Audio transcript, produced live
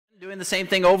Doing the same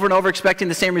thing over and over, expecting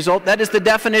the same result. That is the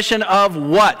definition of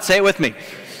what? Say it with me.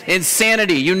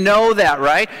 Insanity. You know that,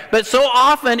 right? But so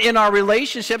often in our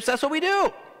relationships, that's what we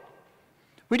do.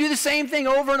 We do the same thing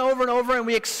over and over and over, and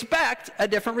we expect a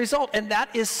different result, and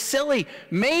that is silly.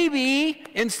 Maybe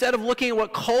instead of looking at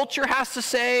what culture has to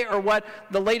say, or what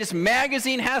the latest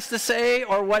magazine has to say,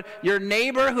 or what your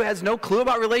neighbor who has no clue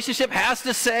about relationship has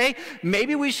to say,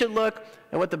 maybe we should look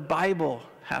at what the Bible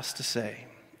has to say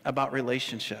about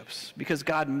relationships, because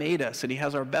God made us, and He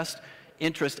has our best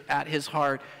interest at His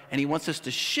heart, and He wants us to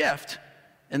shift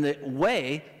in the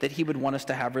way that He would want us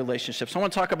to have relationships. So I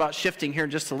want to talk about shifting here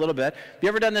in just a little bit. Have you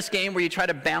ever done this game where you try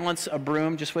to balance a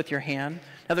broom just with your hand?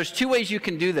 Now, there's two ways you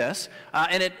can do this,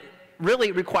 and it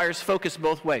really requires focus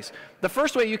both ways. The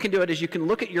first way you can do it is you can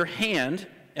look at your hand,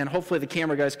 and hopefully the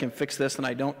camera guys can fix this and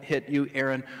I don't hit you,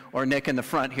 Aaron, or Nick in the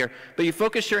front here. But you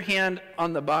focus your hand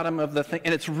on the bottom of the thing,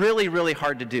 and it's really, really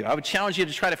hard to do. I would challenge you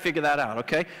to try to figure that out,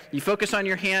 okay? You focus on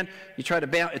your hand, you try to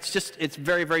balance. It's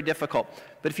very, very difficult.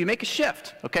 But if you make a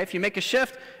shift, okay? If you make a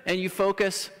shift and you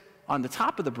focus on the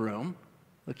top of the broom,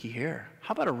 looky here.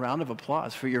 How about a round of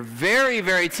applause for your very,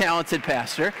 very talented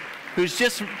pastor who's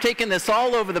just taking this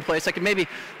all over the place. I could maybe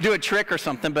do a trick or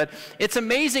something, but it's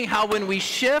amazing how when we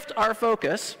shift our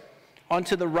focus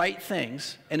onto the right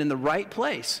things and in the right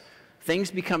place,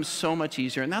 things become so much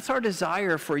easier. And that's our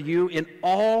desire for you in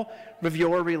all of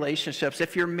your relationships.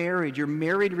 If you're married, your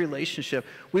married relationship,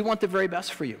 we want the very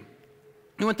best for you.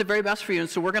 We want the very best for you, and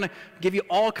so we're going to give you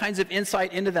all kinds of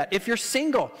insight into that. If you're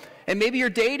single, and maybe you're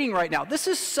dating right now, this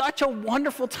is such a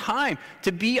wonderful time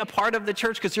to be a part of the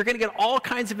church, because you're going to get all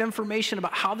kinds of information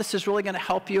about how this is really going to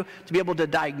help you to be able to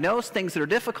diagnose things that are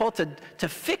difficult, to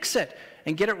fix it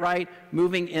and get it right,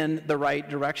 moving in the right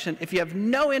direction. If you have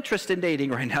no interest in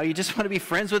dating right now, you just want to be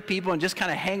friends with people and just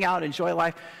kind of hang out, enjoy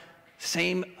life,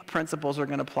 same principles are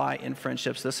going to apply in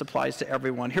friendships. This applies to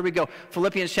everyone. Here we go.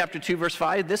 Philippians chapter 2, verse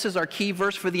 5. This is our key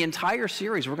verse for the entire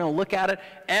series. We're going to look at it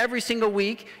every single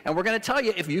week, and we're going to tell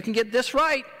you, if you can get this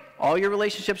right, all your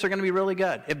relationships are going to be really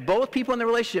good. If both people in the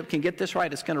relationship can get this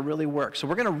right, it's going to really work. So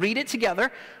we're going to read it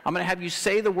together. I'm going to have you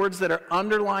say the words that are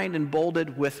underlined and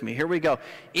bolded with me. Here we go.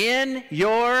 In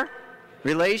your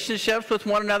relationships with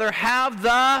one another, have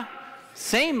the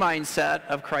same mindset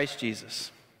of Christ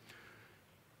Jesus.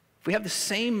 If we have the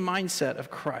same mindset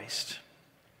of Christ,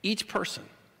 each person,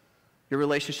 your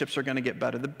relationships are going to get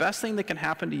better. The best thing that can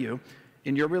happen to you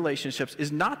in your relationships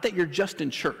is not that you're just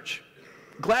in church.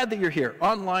 Glad that you're here,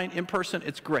 online, in person,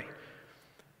 it's great.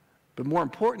 But more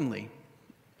importantly,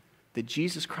 that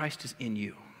Jesus Christ is in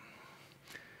you.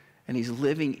 And He's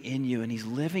living in you, and He's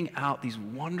living out these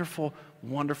wonderful,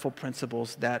 wonderful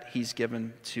principles that He's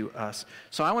given to us.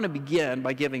 So I want to begin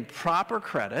by giving proper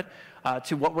credit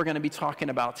to what we're going to be talking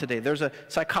about today. There's a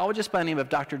psychologist by the name of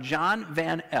Dr. John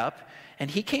Van Epp, and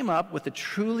he came up with a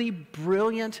truly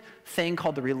brilliant thing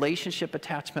called the relationship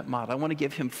attachment model. I want to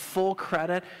give him full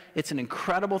credit. It's an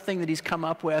incredible thing that he's come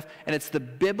up with, and it's the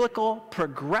biblical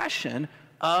progression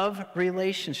of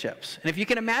relationships. And if you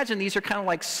can imagine, these are kind of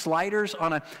like sliders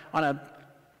on a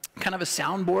kind of a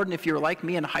soundboard. And if you were like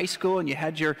me in high school and you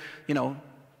had your,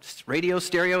 radio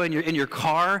stereo in your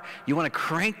car, you want to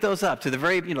crank those up to the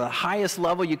very, the highest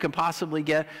level you can possibly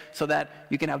get so that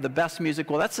you can have the best music.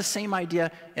 Well, that's the same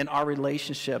idea in our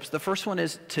relationships. The first one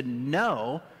is to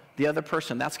know the other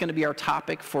person. That's going to be our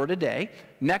topic for today.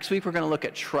 Next week, we're going to look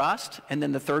at trust, and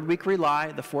then the third week,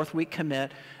 rely, the fourth week,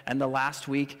 commit, and the last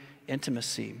week,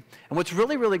 intimacy. And what's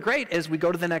really, really great is we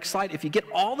go to the next slide. If you get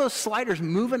all those sliders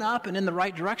moving up and in the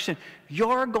right direction,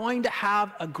 you're going to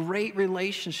have a great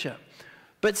relationship.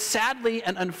 But sadly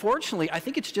and unfortunately, I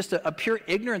think it's just a pure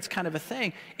ignorance kind of a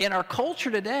thing. In our culture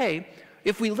today,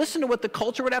 if we listen to what the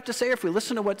culture would have to say, or if we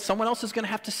listen to what someone else is going to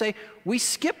have to say, we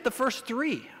skip the first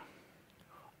three.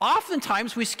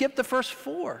 Oftentimes, we skip the first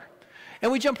four.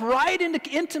 And we jump right into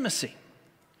intimacy.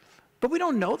 But we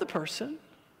don't know the person.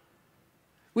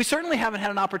 We certainly haven't had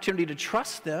an opportunity to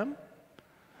trust them.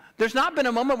 There's not been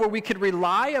a moment where we could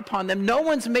rely upon them. No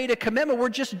one's made a commitment. We're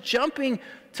just jumping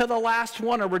to the last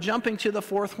one, or we're jumping to the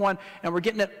fourth one, and we're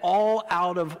getting it all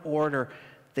out of order.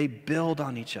 They build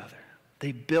on each other.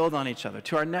 They build on each other.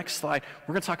 To our next slide,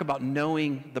 we're going to talk about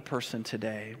knowing the person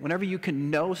today. Whenever you can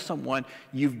know someone,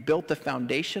 you've built the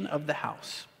foundation of the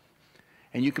house.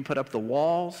 And you can put up the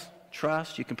walls,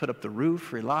 trust. You can put up the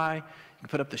roof, rely. You can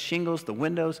put up the shingles, the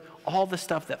windows, all the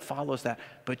stuff that follows that.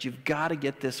 But you've got to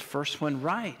get this first one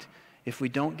right. If we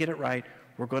don't get it right,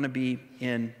 we're going to be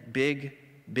in big,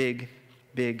 big,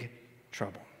 big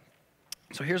trouble.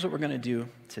 So here's what we're going to do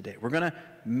today. We're going to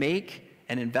make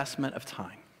an investment of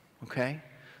time, okay?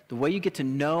 The way you get to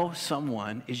know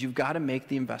someone is you've got to make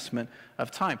the investment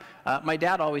of time. My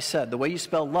dad always said the way you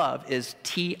spell love is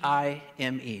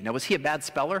T-I-M-E. Now, was he a bad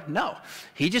speller? No.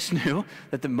 He just knew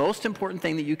that the most important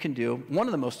thing that you can do, one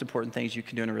of the most important things you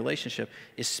can do in a relationship,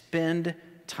 is spend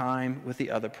time with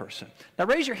the other person. Now,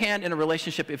 raise your hand in a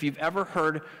relationship if you've ever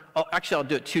heard, oh, actually, I'll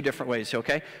do it two different ways,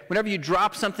 okay? Whenever you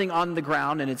drop something on the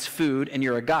ground and it's food and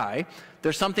you're a guy,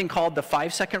 there's something called the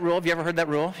 5-second rule. Have you ever heard that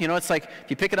rule? You know, it's like if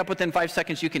you pick it up within 5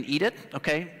 seconds, you can eat it,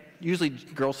 okay? Usually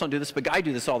girls don't do this, but guys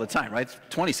do this all the time, right? It's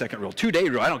 20-second rule, 2-day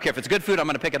rule. I don't care if it's good food, I'm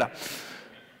going to pick it up.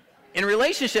 In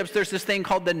relationships, there's this thing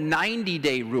called the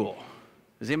 90-day rule.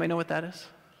 Does anybody know what that is?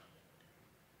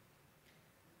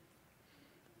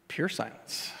 Pure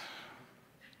silence.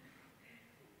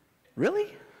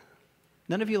 Really?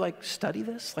 None of you study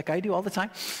this like I do all the time?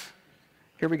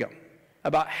 Here we go.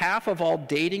 About half of all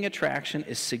dating attraction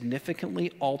is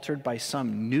significantly altered by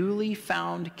some newly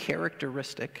found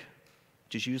characteristic,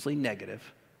 which is usually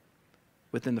negative,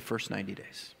 within the first 90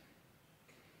 days.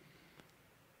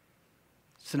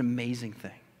 It's an amazing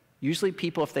thing. Usually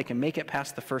people, if they can make it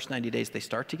past the first 90 days, they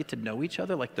start to get to know each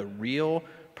other like the real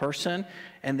person,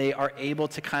 and they are able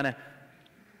to kind of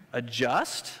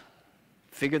adjust,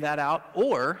 figure that out,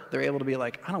 or they're able to be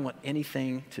like, I don't want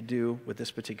anything to do with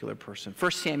this particular person.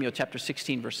 1 Samuel chapter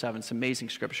 16, verse 7, it's amazing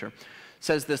scripture,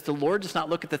 says this: the Lord does not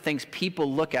look at the things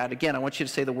people look at. Again, I want you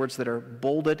to say the words that are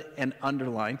bolded and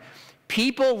underlined.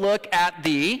 People look at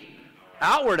the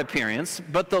outward appearance,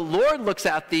 but the Lord looks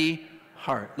at the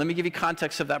heart. Let me give you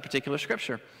context of that particular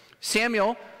scripture.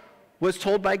 Samuel was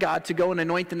told by God to go and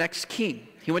anoint the next king.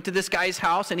 He went to this guy's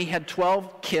house and he had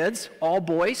 12 kids, all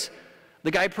boys.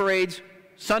 The guy parades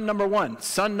son number 1,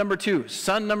 son number 2,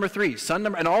 son number 3,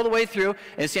 and all the way through.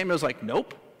 And Samuel's like,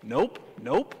 nope, nope,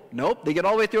 nope, nope. They get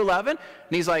all the way through 11.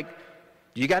 And he's like,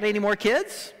 do you got any more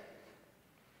kids?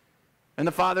 And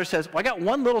the father says, well, I got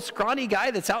one little scrawny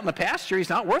guy that's out in the pasture. He's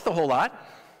not worth a whole lot.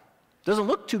 Doesn't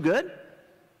look too good.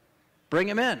 Bring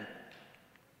him in.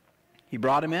 He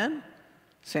brought him in.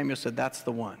 Samuel said, that's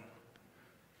the one.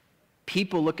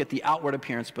 People look at the outward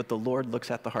appearance, but the Lord looks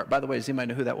at the heart. By the way, does anybody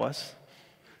know who that was?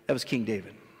 That was King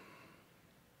David.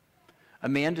 A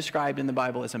man described in the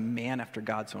Bible as a man after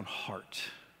God's own heart.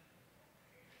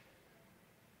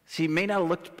 See, he may not have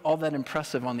looked all that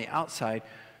impressive on the outside,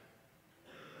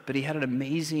 but he had an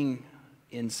amazing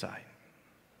inside.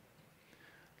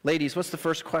 Ladies, what's the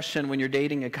first question when you're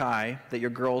dating a guy that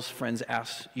your girl's friends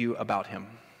ask you about him?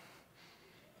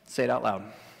 Say it out loud.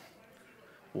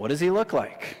 What does he look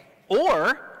like?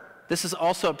 Or, this is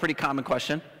also a pretty common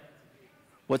question,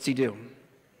 what's he do?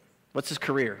 What's his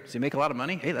career? Does he make a lot of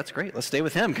money? Hey, that's great. Let's stay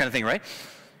with him, kind of thing, right?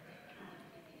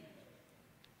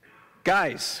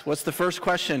 Guys, what's the first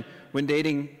question when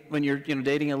you're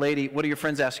dating a lady? What do your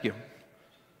friends ask you?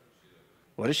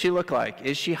 What does she look like?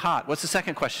 Is she hot? What's the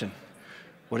second question?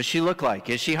 What does she look like?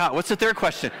 Is she hot? What's the third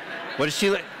question? What does she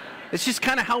look? It's just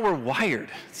kind of how we're wired.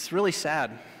 It's really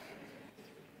sad.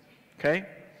 Okay?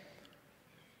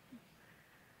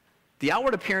 The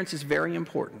outward appearance is very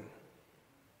important.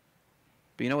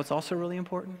 But you know what's also really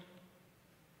important?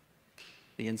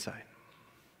 The inside.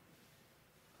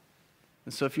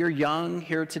 And so if you're young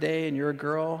here today and you're a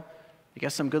girl, you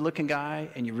got some good-looking guy,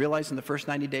 and you realize in the first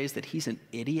 90 days that he's an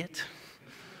idiot,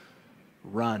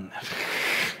 run.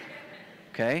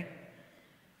 Okay?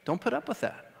 Don't put up with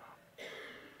that.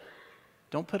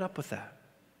 Don't put up with that.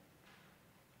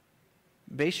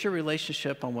 Base your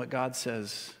relationship on what God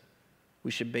says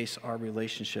we should base our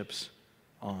relationships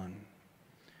on.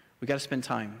 We got to spend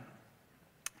time.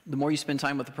 The more you spend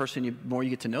time with a person, the more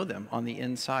you get to know them on the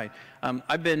inside.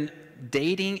 I've been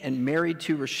dating and married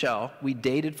to Rochelle. We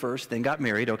dated first, then got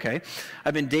married, okay?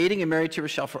 I've been dating and married to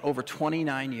Rochelle for over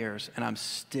 29 years, and I'm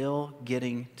still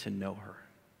getting to know her.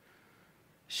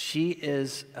 She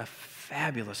is a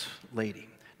fabulous lady.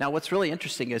 Now, what's really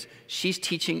interesting is she's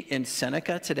teaching in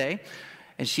Seneca today,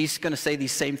 and she's going to say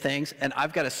these same things, and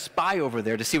I've got a spy over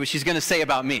there to see what she's going to say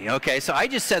about me, okay? So I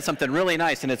just said something really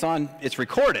nice, and it's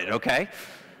recorded, okay?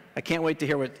 I can't wait to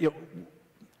hear what,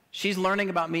 she's learning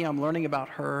about me, I'm learning about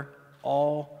her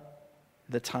all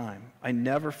the time. I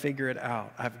never figure it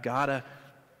out. I've got to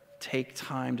take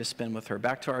time to spend with her.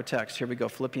 Back to our text, here we go,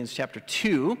 Philippians chapter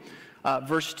 2,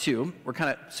 verse 2. We're kind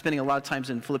of spending a lot of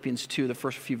times in Philippians 2, the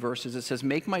first few verses. It says,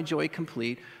 make my joy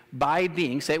complete by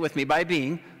being, say it with me, by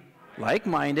being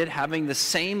like-minded, having the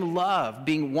same love,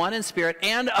 being one in spirit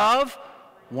and of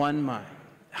one mind.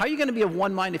 How are you going to be of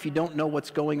one mind if you don't know what's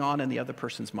going on in the other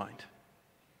person's mind?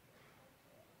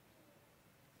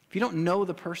 If you don't know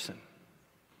the person,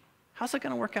 how's that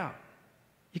going to work out?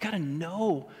 You got to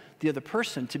know the other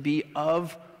person to be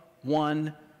of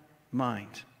one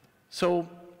mind. So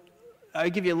I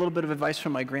give you a little bit of advice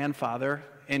from my grandfather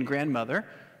and grandmother.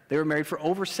 They were married for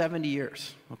over 70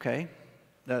 years, okay?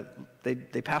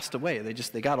 They passed away.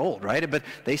 They got old, right? But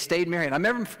they stayed married. I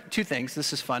remember two things.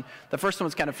 This is fun. The first one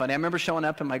was kind of funny. I remember showing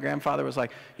up and my grandfather was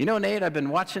like, you know, Nate, I've been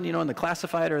watching, in the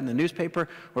classified or in the newspaper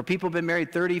where people have been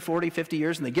married 30, 40, 50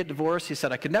 years and they get divorced. He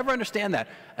said, I could never understand that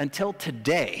until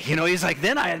today. He's like,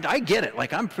 then I get it.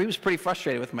 Like, he was pretty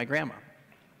frustrated with my grandma.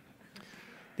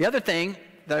 The other thing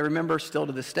that I remember still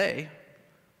to this day,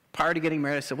 prior to getting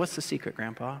married, I said, what's the secret,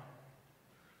 Grandpa?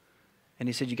 And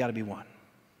he said, you got to be one.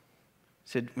 He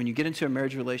said, when you get into a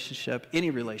marriage relationship, any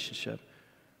relationship,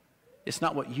 it's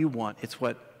not what you want, it's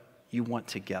what you want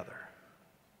together.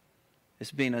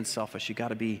 It's being unselfish. You got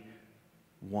to be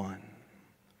one.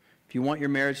 If you want your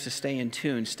marriage to stay in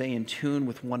tune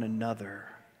with one another.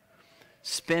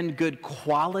 Spend good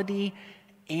quality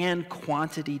and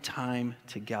quantity time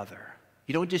together.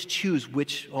 You don't just choose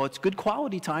it's good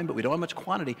quality time, but we don't have much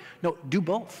quantity. No, do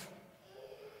both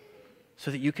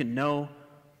so that you can know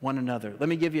one another. Let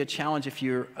me give you a challenge if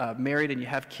you're married and you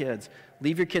have kids.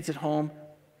 Leave your kids at home,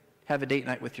 have a date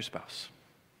night with your spouse.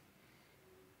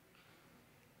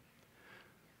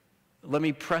 Let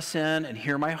me press in and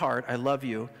hear my heart. I love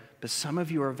you, but some of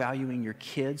you are valuing your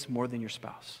kids more than your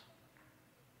spouse.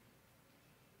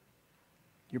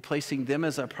 You're placing them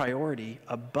as a priority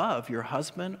above your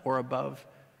husband or above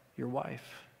your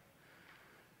wife.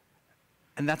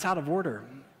 And that's out of order.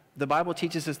 The Bible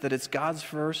teaches us that it's God's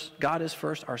first, God is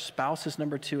first, our spouse is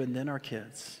number two, and then our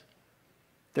kids.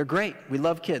 They're great. We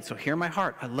love kids. So hear my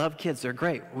heart. I love kids. They're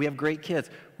great. We have great kids.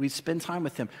 We spend time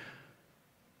with them.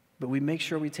 But we make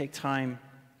sure we take time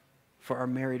for our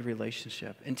married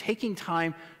relationship. And taking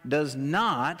time does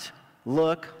not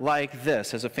look like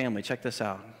this as a family. Check this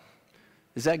out.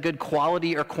 Is that good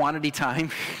quality or quantity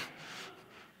time?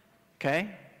 Okay?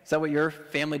 Is that what your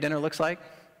family dinner looks like?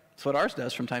 That's what ours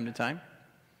does from time to time.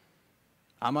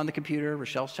 I'm on the computer,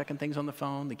 Rochelle's checking things on the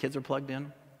phone, the kids are plugged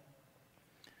in.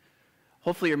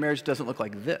 Hopefully your marriage doesn't look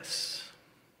like this.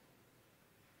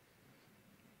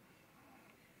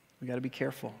 We got to be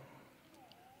careful.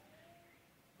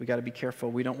 We got to be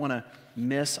careful. We don't want to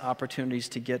miss opportunities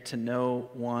to get to know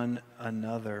one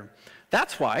another.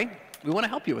 That's why we want to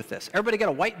help you with this. Everybody got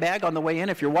a white bag on the way in.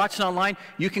 If you're watching online,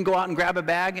 you can go out and grab a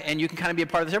bag and you can kind of be a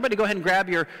part of this. Everybody go ahead and grab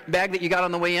your bag that you got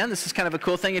on the way in. This is kind of a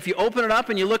cool thing. If you open it up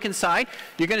and you look inside,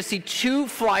 you're going to see two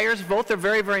flyers. Both are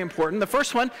very, very important. The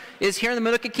first one is here in the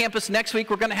Minooka campus next week.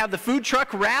 We're going to have the food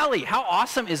truck rally. How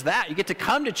awesome is that? You get to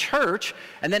come to church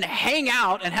and then hang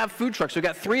out and have food trucks. We've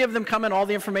got 3 of them coming. All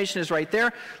the information is right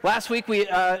there. Last week we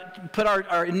put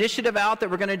our initiative out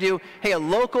that we're going to do, a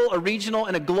local, a regional,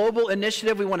 and a global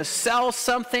initiative. We want to sell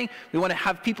something. We want to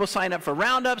have people sign up for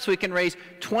roundups so we can raise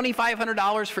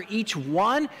 $2,500 for each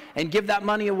one and give that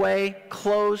money away.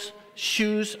 Clothes,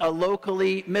 shoes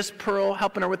locally. Miss Pearl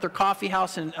helping her with their coffee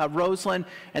house in Roseland.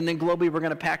 And then globally, we're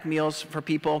going to pack meals for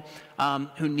people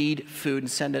who need food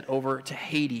and send it over to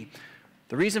Haiti.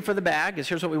 The reason for the bag is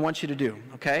here's what we want you to do,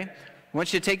 okay? I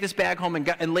want you to take this bag home,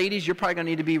 and ladies, you're probably going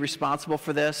to need to be responsible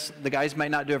for this. The guys might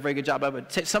not do a very good job of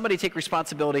it, but somebody take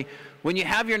responsibility. When you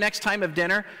have your next time of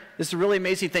dinner, this is a really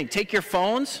amazing thing. Take your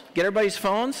phones, get everybody's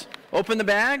phones, open the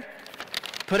bag,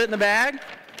 put it in the bag,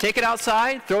 take it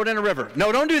outside, throw it in a river.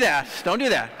 No, don't do that. Don't do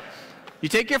that. You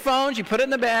take your phones, you put it in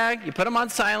the bag, you put them on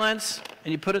silence,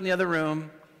 and you put it in the other room,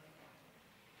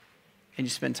 and you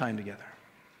spend time together.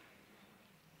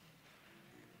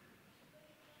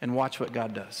 And watch what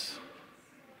God does.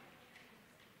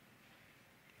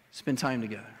 Spend time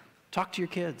together. Talk to your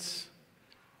kids.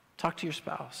 Talk to your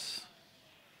spouse.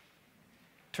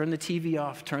 Turn the TV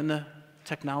off. Turn the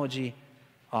technology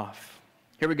off.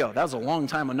 Here we go. That was a long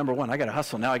time on number 1. I got to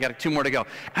hustle now. I got 2 more to go.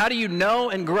 How do you know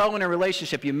and grow in a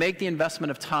relationship? You make the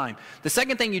investment of time. The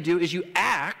second thing you do is you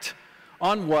act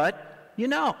on what you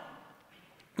know.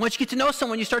 Once you get to know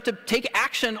someone, you start to take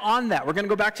action on that. We're going to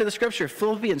go back to the scripture.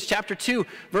 Philippians chapter 2,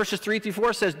 verses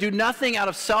 3-4 says, do nothing out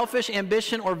of selfish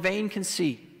ambition or vain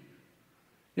conceit.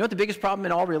 You know what the biggest problem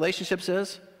in all relationships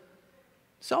is?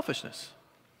 Selfishness.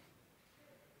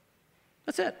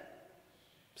 That's it.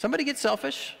 Somebody gets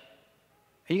selfish,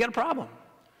 and you got a problem.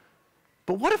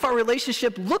 But what if our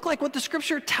relationship looked like what the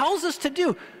scripture tells us to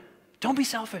do? Don't be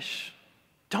selfish.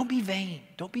 Don't be vain.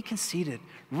 Don't be conceited.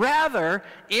 Rather,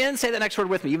 say that next word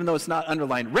with me, even though it's not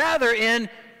underlined. Rather, in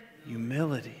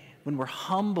humility. When we're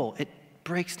humble, it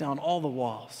breaks down all the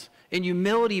walls. In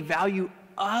humility, value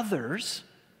others,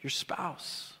 your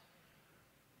spouse,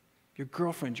 your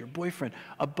girlfriend, your boyfriend,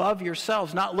 above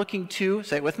yourselves, not looking to,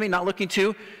 say it with me, not looking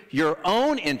to your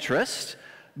own interest,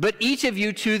 but each of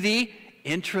you to the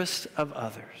interest of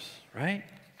others, right?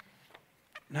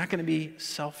 Not going to be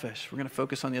selfish. We're going to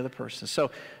focus on the other person.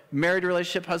 So married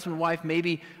relationship, husband and wife,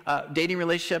 maybe dating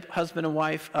relationship, husband and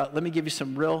wife. Let me give you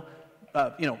some real,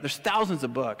 there's thousands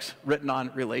of books written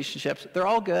on relationships. They're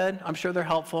all good. I'm sure they're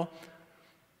helpful.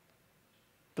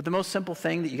 But the most simple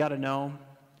thing that you got to know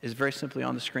is very simply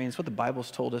on the screen. It's what the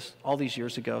Bible's told us all these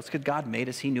years ago. It's because God made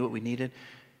us. He knew what we needed.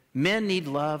 Men need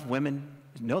love. Women,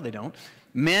 no, they don't.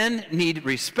 Men need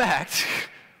respect.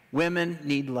 Women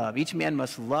need love. Each man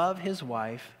must love his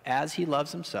wife as he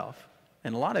loves himself.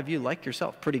 And a lot of you like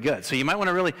yourself pretty good. So you might want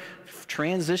to really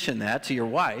transition that to your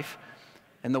wife.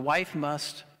 And the wife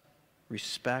must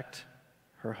respect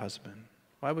her husband.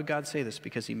 Why would God say this?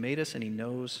 Because he made us and he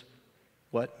knows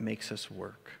what makes us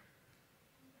work.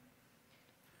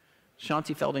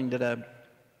 Shaunti Felding did a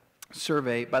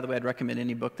survey. By the way, I'd recommend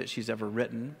any book that she's ever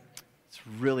written. It's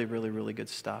really, really, really good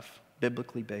stuff,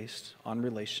 biblically based on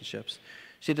relationships.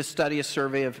 She did a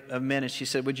survey of men, and she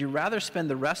said, would you rather spend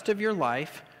the rest of your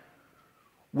life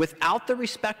without the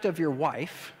respect of your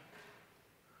wife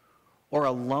or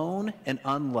alone and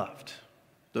unloved?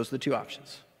 Those are the two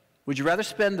options. Would you rather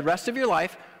spend the rest of your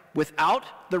life without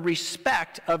the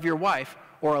respect of your wife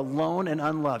or alone and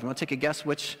unloved? You want to take a guess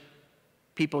which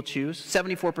people choose?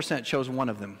 74% chose one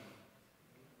of them.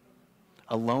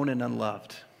 Alone and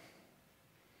unloved.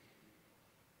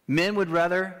 Men would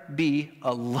rather be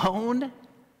alone.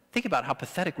 Think about how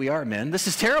pathetic we are, men. This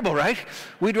is terrible, right?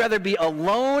 We'd rather be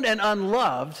alone and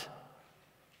unloved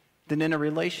than in a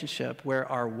relationship where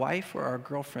our wife or our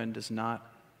girlfriend does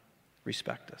not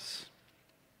respect us.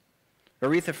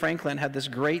 Aretha Franklin had this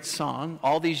great song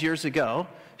all these years ago.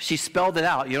 She spelled it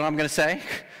out. You know what I'm going to say?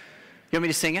 You want me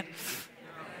to sing it?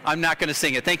 I'm not going to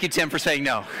sing it. Thank you, Tim, for saying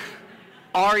no.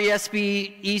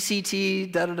 R-E-S-B-E-C-T,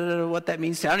 da-da-da-da, what that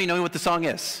means. I don't even know what the song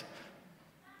is.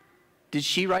 Did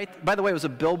she write? By the way, it was a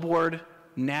Billboard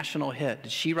national hit.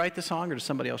 Did she write the song or did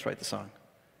somebody else write the song?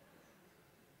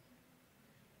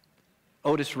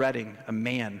 Otis Redding, a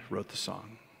man, wrote the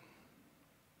song.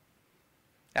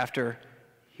 After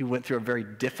he went through a very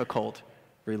difficult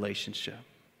relationship.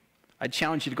 I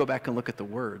challenge you to go back and look at the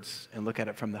words and look at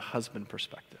it from the husband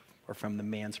perspective or from the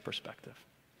man's perspective.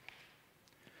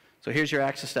 So here's your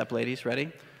action step, ladies.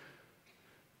 Ready?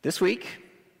 This week,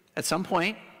 at some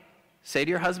point, say to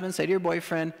your husband, say to your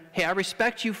boyfriend, hey, I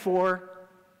respect you for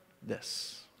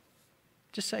this.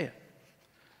 Just say it.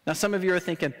 Now, some of you are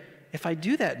thinking, if I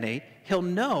do that, Nate, he'll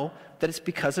know that it's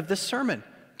because of this sermon.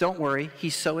 Don't worry,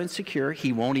 he's so insecure,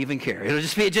 he won't even care. It'll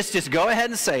just be, just go ahead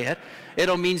and say it.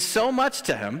 It'll mean so much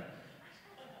to him.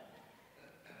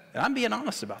 And I'm being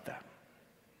honest about that.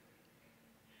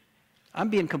 I'm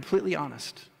being completely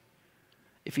honest.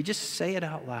 If you just say it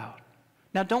out loud.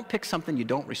 Now, don't pick something you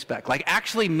don't respect. Like,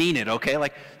 actually mean it, okay?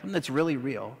 Like, something that's really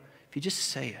real. If you just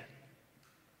say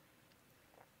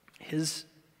it,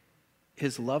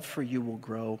 his love for you will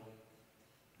grow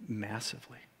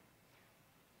massively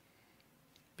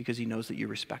because he knows that you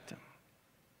respect him.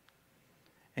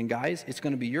 And guys, it's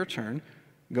going to be your turn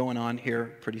going on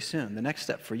here pretty soon. The next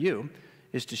step for you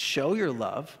is to show your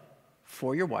love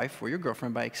for your wife, for your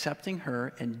girlfriend, by accepting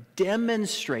her and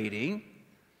demonstrating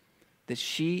that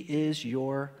she is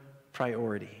your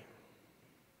priority.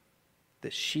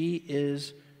 That she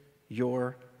is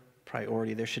your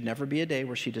priority. There should never be a day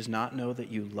where she does not know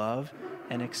that you love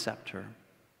and accept her.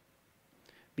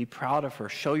 Be proud of her.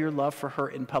 Show your love for her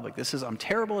in public. I'm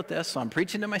terrible at this, so I'm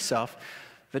preaching to myself.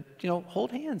 But,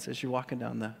 hold hands as you're walking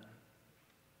down the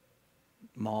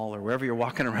mall or wherever you're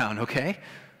walking around, okay?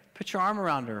 Put your arm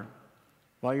around her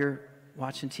while you're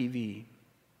watching TV.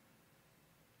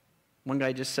 One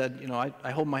guy just said,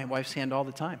 I hold my wife's hand all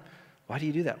the time. Why do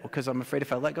you do that? Well, because I'm afraid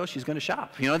if I let go, she's going to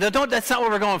shop. That's not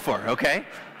what we're going for, okay?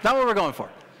 Not what we're going for.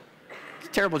 It's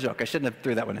a terrible joke. I shouldn't have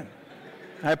threw that one in.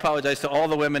 I apologize to all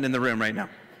the women in the room right now.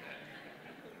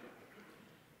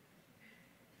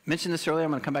 Mentioned this earlier.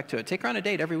 I'm going to come back to it. Take her on a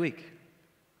date every week.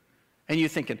 And you're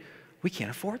thinking, we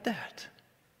can't afford that.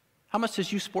 How much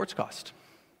does youth sports cost?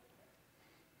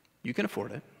 You can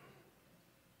afford it.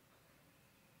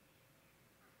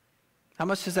 How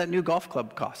much does that new golf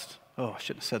club cost? Oh, I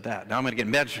shouldn't have said that. Now I'm going to get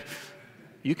mad.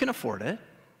 You can afford it.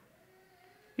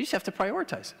 You just have to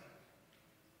prioritize it.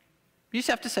 You just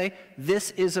have to say, this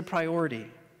is a priority.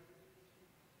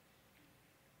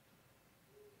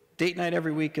 Date night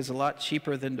every week is a lot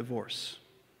cheaper than divorce.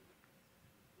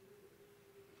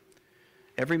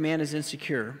 Every man is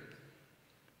insecure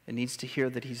and needs to hear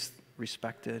that he's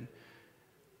respected.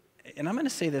 And I'm going to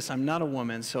say this, I'm not a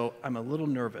woman, so I'm a little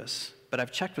nervous, but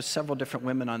I've checked with several different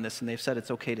women on this, and they've said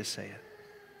it's okay to say it,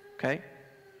 okay?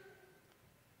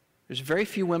 There's very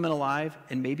few women alive,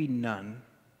 and maybe none,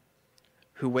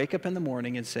 who wake up in the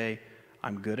morning and say,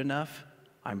 I'm good enough,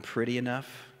 I'm pretty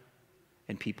enough,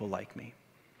 and people like me.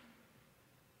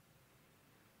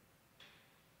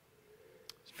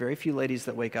 There's very few ladies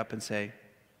that wake up and say,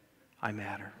 I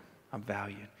matter, I'm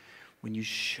valued. When you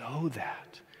show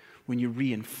that, when you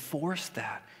reinforce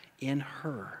that in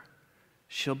her,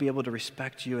 she'll be able to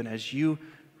respect you. And as you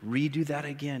redo that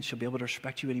again, she'll be able to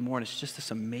respect you anymore. And it's just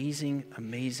this amazing,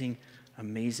 amazing,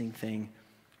 amazing thing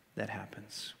that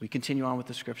happens. We continue on with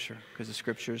the scripture because the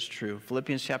scripture is true.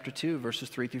 Philippians chapter 2, verses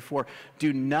 3 through 4.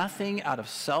 Do nothing out of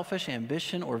selfish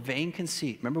ambition or vain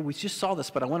conceit. Remember, we just saw this,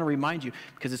 but I want to remind you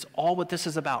because it's all what this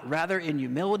is about. Rather, in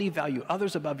humility, value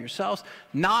others above yourselves,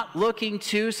 not looking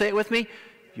to, say it with me,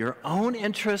 your own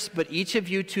interests, but each of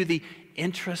you to the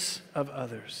interests of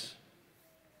others.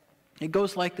 It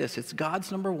goes like this. It's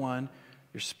God's number one,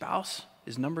 your spouse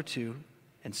is number two,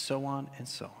 and so on and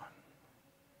so on.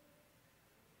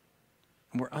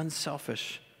 And we're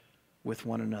unselfish with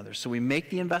one another. So we make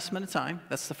the investment of time.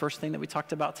 That's the first thing that we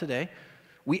talked about today.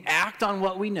 We act on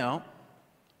what we know.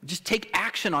 Just take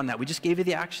action on that. We just gave you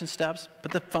the action steps.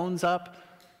 Put the phones up,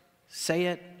 say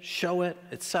it, show it,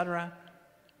 etc.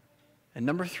 And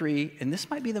number three, and this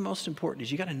might be the most important,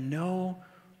 is you got to know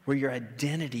where your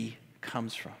identity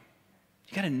comes from.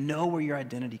 You got to know where your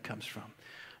identity comes from.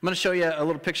 I'm going to show you a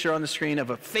little picture on the screen of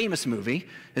a famous movie.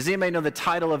 Does anybody know the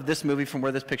title of this movie from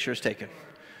where this picture is taken?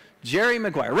 Jerry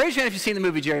Maguire. Raise your hand if you've seen the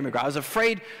movie Jerry Maguire. I was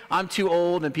afraid I'm too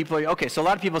old and people are, okay, so a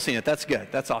lot of people have seen it. That's good.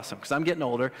 That's awesome because I'm getting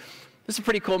older. This is a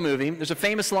pretty cool movie. There's a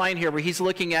famous line here where he's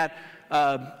looking at,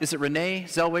 is it Renee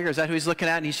Zellweger? Is that who he's looking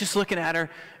at? And he's just looking at her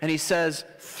and he says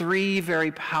three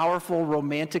very powerful,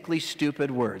 romantically stupid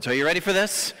words. Are you ready for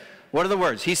this? What are the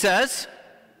words? He says,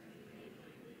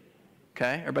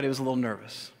 okay, everybody was a little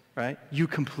nervous, right? You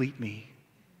complete me.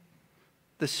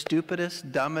 The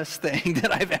stupidest, dumbest thing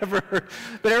that I've ever heard.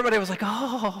 But everybody was like,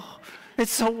 oh,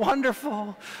 it's so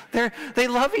wonderful. They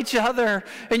love each other,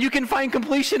 and you can find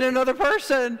completion in another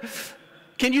person.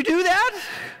 Can you do that?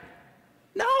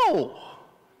 No.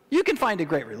 You can find a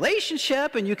great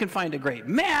relationship, and you can find a great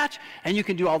match, and you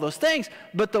can do all those things.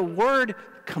 But the word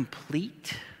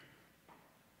complete,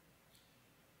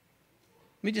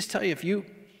 let me just tell you,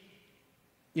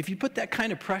 if you put that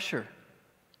kind of pressure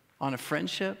on a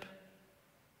friendship,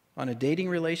 on a dating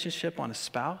relationship, on a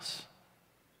spouse,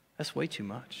 that's way too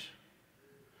much.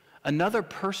 Another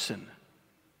person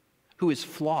who is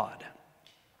flawed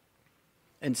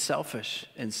and selfish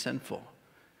and sinful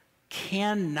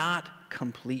cannot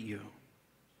complete you.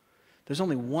 There's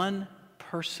only one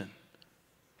person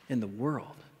in the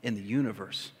world, in the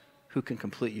universe, who can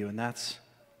complete you, and that's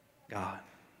God.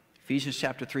 Ephesians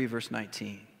chapter 3, verse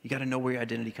 19. You got to know where your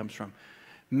identity comes from.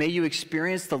 May you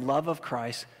experience the love of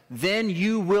Christ, then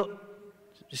you will,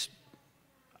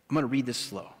 I'm going to read this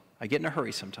slow. I get in a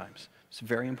hurry sometimes. It's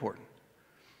very important.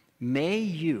 May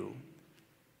you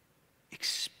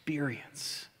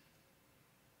experience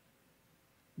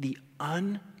the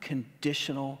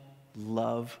unconditional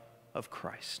love of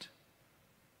Christ,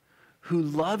 who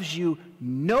loves you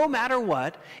no matter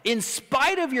what, in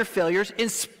spite of your failures, in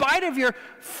spite of your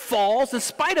falls, in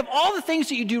spite of all the things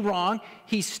that you do wrong,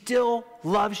 he still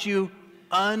loves you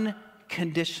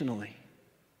unconditionally.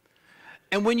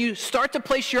 And when you start to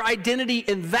place your identity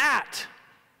in that,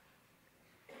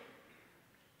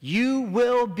 you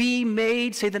will be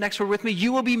made, say the next word with me,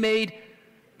 you will be made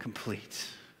complete.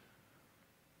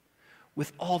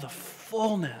 With all the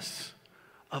fullness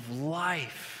of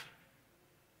life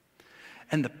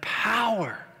and the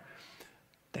power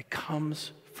that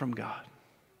comes from God.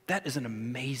 That is an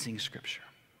amazing scripture.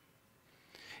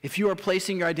 If you are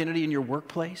placing your identity in your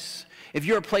workplace, if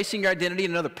you are placing your identity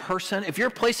in another person, if you're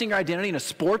placing your identity in a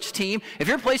sports team, if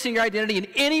you're placing your identity in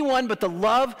anyone but the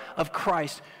love of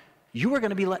Christ, you are going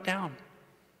to be let down.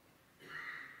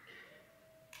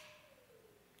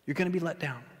 You're going to be let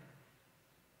down.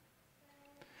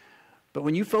 But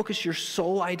when you focus your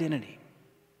sole identity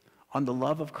on the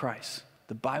love of Christ,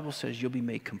 the Bible says you'll be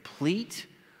made complete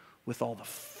with all the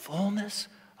fullness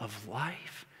of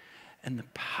life and the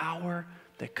power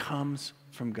that comes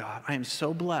from God. I am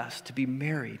so blessed to be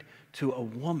married to a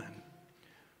woman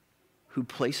who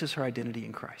places her identity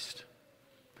in Christ.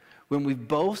 When we've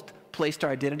both placed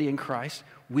our identity in Christ,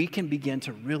 we can begin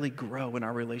to really grow in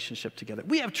our relationship together.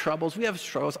 We have troubles, we have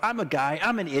struggles. I'm a guy,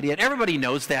 I'm an idiot. Everybody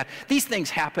knows that. These things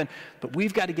happen, but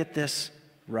we've got to get this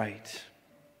right.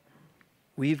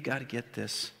 We've got to get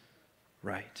this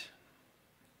right.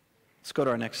 Let's go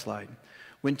to our next slide.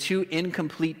 When two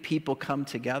incomplete people come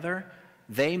together,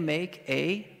 they make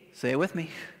a, say it with me,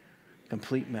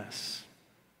 complete mess.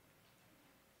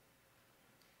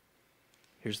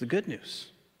 Here's the good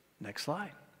news. Next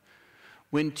slide.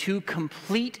 When two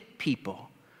complete people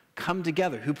come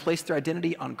together who place their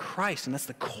identity on Christ, and that's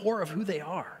the core of who they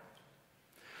are.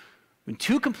 When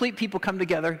two complete people come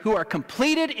together who are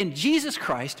completed in Jesus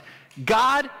Christ,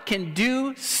 God can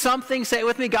do something, say it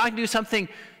with me, God can do something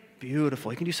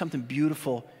beautiful. He can do something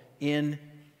beautiful in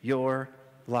your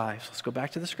lives. Let's go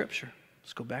back to the scripture.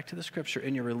 Let's go back to the scripture.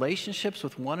 In your relationships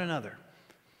with one another,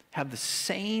 have the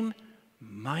same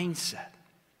mindset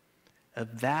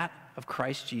of that of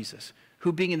Christ Jesus,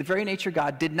 who being in the very nature of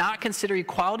God, did not consider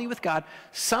equality with God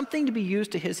something to be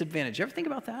used to his advantage. You ever think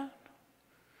about that?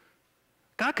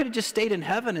 God could have just stayed in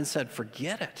heaven and said,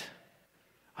 forget it.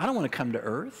 I don't want to come to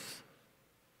earth.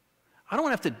 I don't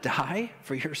want to have to die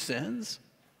for your sins.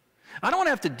 I don't want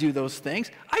to have to do those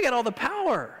things. I got all the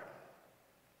power.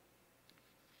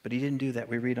 But he didn't do that.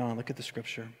 We read on. Look at the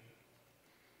scripture.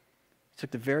 He took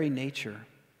the very nature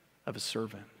of a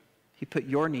servant. He put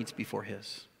your needs before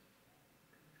his.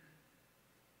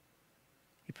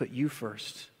 He put you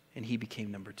first, and he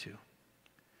became number two.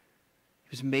 He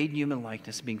was made in human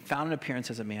likeness, being found in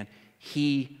appearance as a man.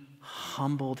 He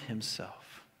humbled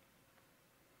himself.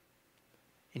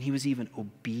 And he was even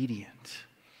obedient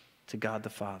to God the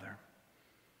Father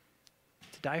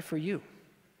to die for you.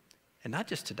 And not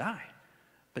just to die,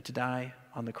 but to die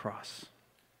on the cross.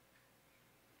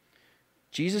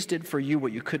 Jesus did for you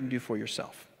what you couldn't do for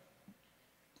yourself.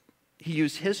 He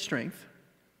used his strength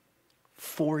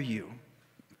for you,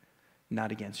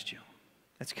 not against you.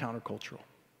 That's countercultural.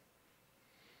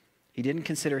 He didn't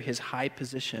consider his high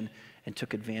position and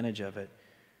took advantage of it.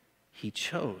 He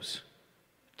chose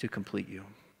to complete you.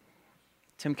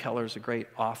 Tim Keller is a great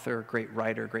author, great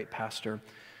writer, great pastor.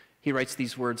 He writes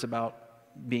these words about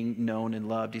being known and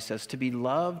loved. He says, to be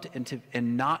loved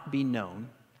and not be known,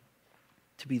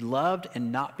 to be loved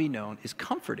and not be known is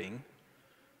comforting,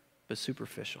 but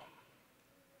superficial.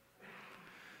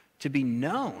 To be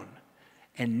known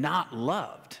and not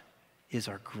loved is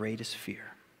our greatest fear.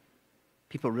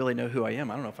 People really know who I am.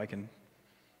 I don't know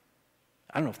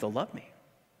if they'll love me.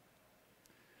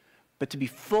 But to be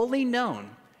fully known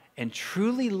and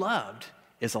truly loved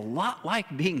is a lot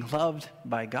like being loved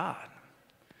by God.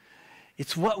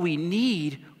 It's what we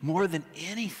need more than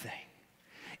anything.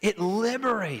 It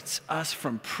liberates us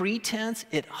from pretense.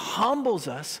 It humbles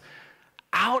us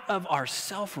out of our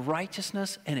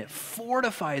self-righteousness, and it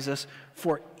fortifies us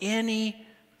for any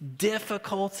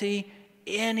difficulty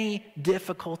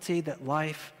that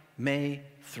life may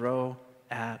throw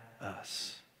at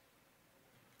us.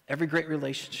 Every great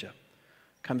relationship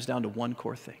comes down to one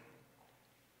core thing: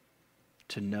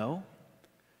 to know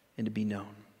and to be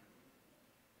known,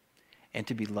 and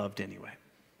to be loved anyway.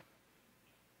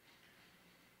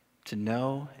 To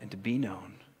know and to be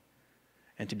known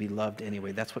and to be loved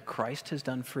anyway. That's what Christ has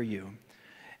done for you,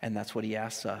 and that's what he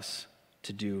asks us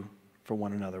to do for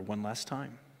one another. One last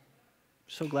time.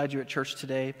 So glad you're at church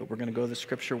today, but we're going to go to the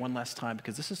scripture one last time,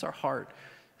 because this is our heart,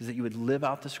 is that you would live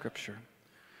out the scripture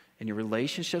and your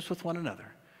relationships with one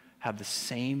another have the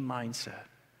same mindset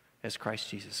as Christ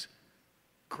Jesus.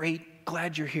 Great,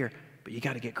 glad you're here, but you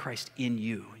got to get Christ in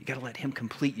you. You got to let him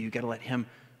complete you. You got to let him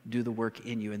do the work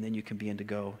in you, and then you can begin to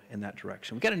go in that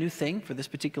direction. We've got a new thing for this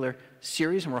particular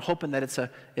series, and we're hoping that it's a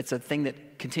thing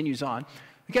that continues on.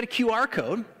 We've got a QR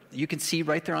code that you can see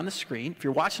right there on the screen. If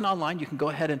you're watching online, you can go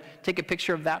ahead and take a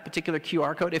picture of that particular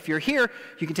QR code. If you're here,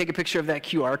 you can take a picture of that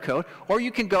QR code, or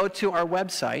you can go to our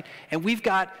website, and we've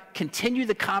got Continue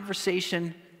the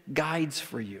Conversation guides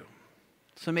for you.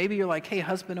 So maybe you're like, hey,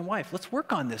 husband and wife, let's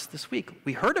work on this week.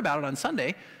 We heard about it on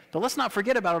Sunday, but let's not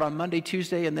forget about it on Monday,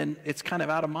 Tuesday, and then it's kind of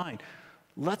out of mind.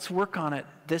 Let's work on it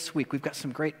this week. We've got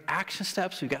some great action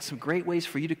steps. We've got some great ways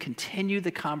for you to continue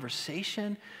the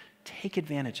conversation. Take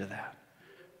advantage of that.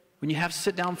 When you have to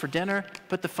sit down for dinner,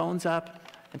 put the phones up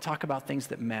and talk about things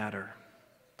that matter.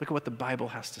 Look at what the Bible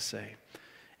has to say.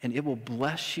 And it will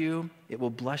bless you. It will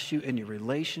bless you in your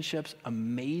relationships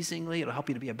amazingly. It'll help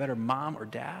you to be a better mom or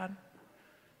dad.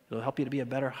 It'll help you to be a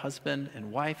better husband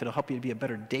and wife. It'll help you to be a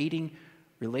better dating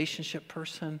relationship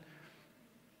person.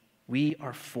 We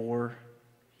are for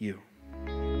you.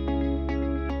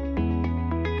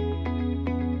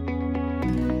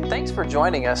 Thanks for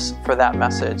joining us for that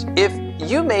message. If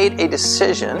you made a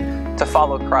decision to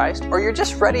follow Christ, or you're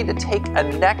just ready to take a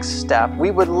next step,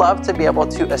 we would love to be able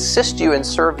to assist you and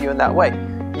serve you in that way.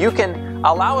 You can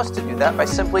allow us to do that by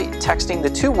simply texting the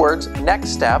two words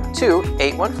 "next step" to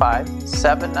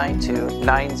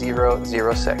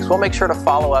 815-792-9006. We'll make sure to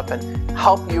follow up and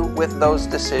help you with those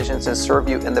decisions and serve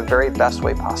you in the very best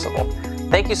way possible.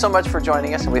 Thank you so much for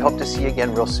joining us, and we hope to see you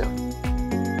again real soon.